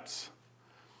steps.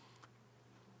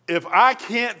 If I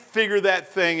can't figure that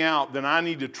thing out, then I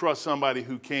need to trust somebody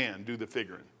who can do the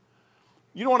figuring.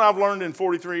 You know what I've learned in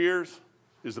 43 years?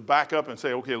 Is to back up and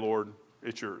say, okay, Lord,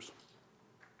 it's yours.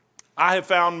 I have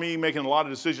found me making a lot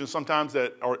of decisions sometimes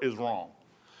that is wrong.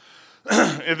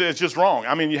 It's just wrong.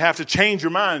 I mean, you have to change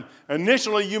your mind.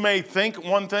 Initially, you may think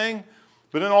one thing,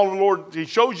 but then all the Lord, He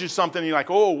shows you something, and you're like,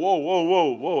 oh,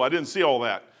 whoa, I didn't see all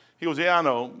that. He goes, yeah, I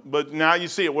know, but now you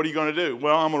see it. What are you going to do?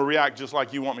 Well, I'm going to react just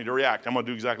like you want me to react. I'm going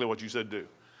to do exactly what you said do.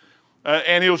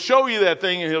 And He'll show you that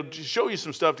thing, and He'll show you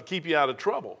some stuff to keep you out of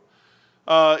trouble.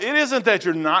 It isn't that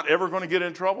you're not ever going to get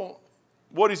in trouble.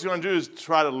 What he's going to do is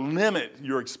try to limit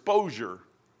your exposure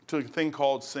to a thing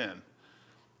called sin.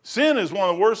 Sin is one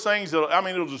of the worst things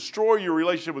it'll destroy your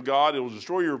relationship with God. It will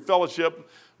destroy your fellowship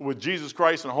with Jesus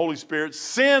Christ and the Holy Spirit.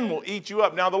 Sin will eat you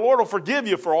up. Now, the Lord will forgive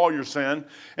you for all your sin,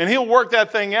 and he'll work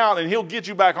that thing out, and he'll get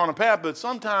you back on the path. But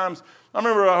sometimes, I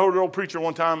remember I heard an old preacher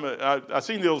one time, I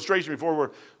seen the illustration before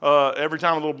where every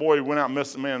time a little boy went out and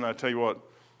messed the man, I tell you what,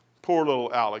 poor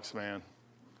little Alex, man.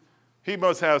 He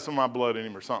must have some of my blood in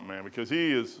him or something, man, because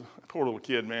he is, poor little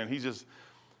kid, man. He's just,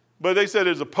 but they said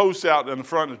there's a post out in the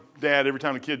front of Dad. Every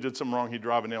time the kid did something wrong, he'd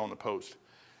drive a nail on the post.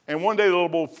 And one day the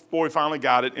little boy finally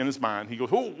got it in his mind. He goes,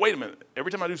 oh, wait a minute.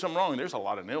 Every time I do something wrong, there's a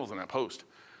lot of nails in that post.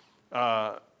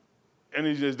 And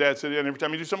his dad said, and every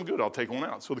time you do something good, I'll take one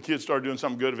out. So the kid started doing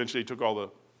something good. Eventually he took all the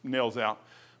nails out.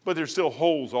 But there's still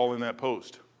holes all in that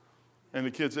post. And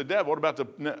the kid said, Dad, what about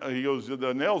he goes,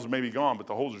 the nails may be gone, but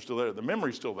the holes are still there. The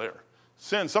memory's still there.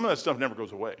 Sin, some of that stuff never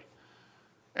goes away.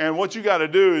 And what you got to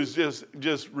do is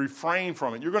just refrain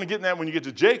from it. You're going to get in that when you get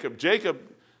to Jacob. Jacob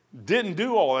didn't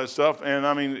do all that stuff. And,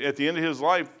 I mean, at the end of his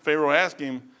life, Pharaoh asked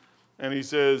him, and he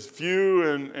says, few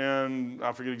and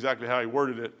I forget exactly how he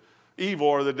worded it, evil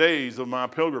are the days of my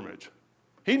pilgrimage.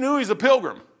 He knew he's a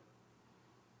pilgrim.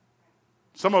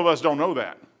 Some of us don't know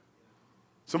that.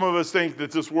 Some of us think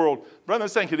that this world, brother,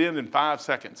 this thing could end in 5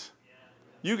 seconds.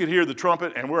 You could hear the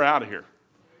trumpet, and we're out of here.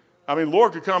 I mean,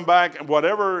 Lord could come back and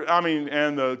whatever,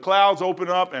 and the clouds open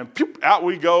up and pew, out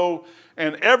we go.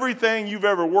 And everything you've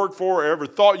ever worked for, or ever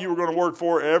thought you were going to work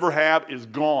for, or ever have is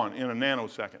gone in a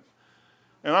nanosecond.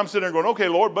 And I'm sitting there going, okay,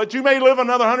 Lord, but you may live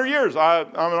another 100 years.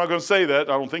 I'm not going to say that.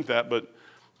 I don't think that. But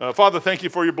Father, thank you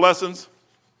for your blessings.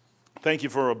 Thank you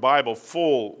for a Bible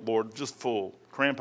full, Lord, just full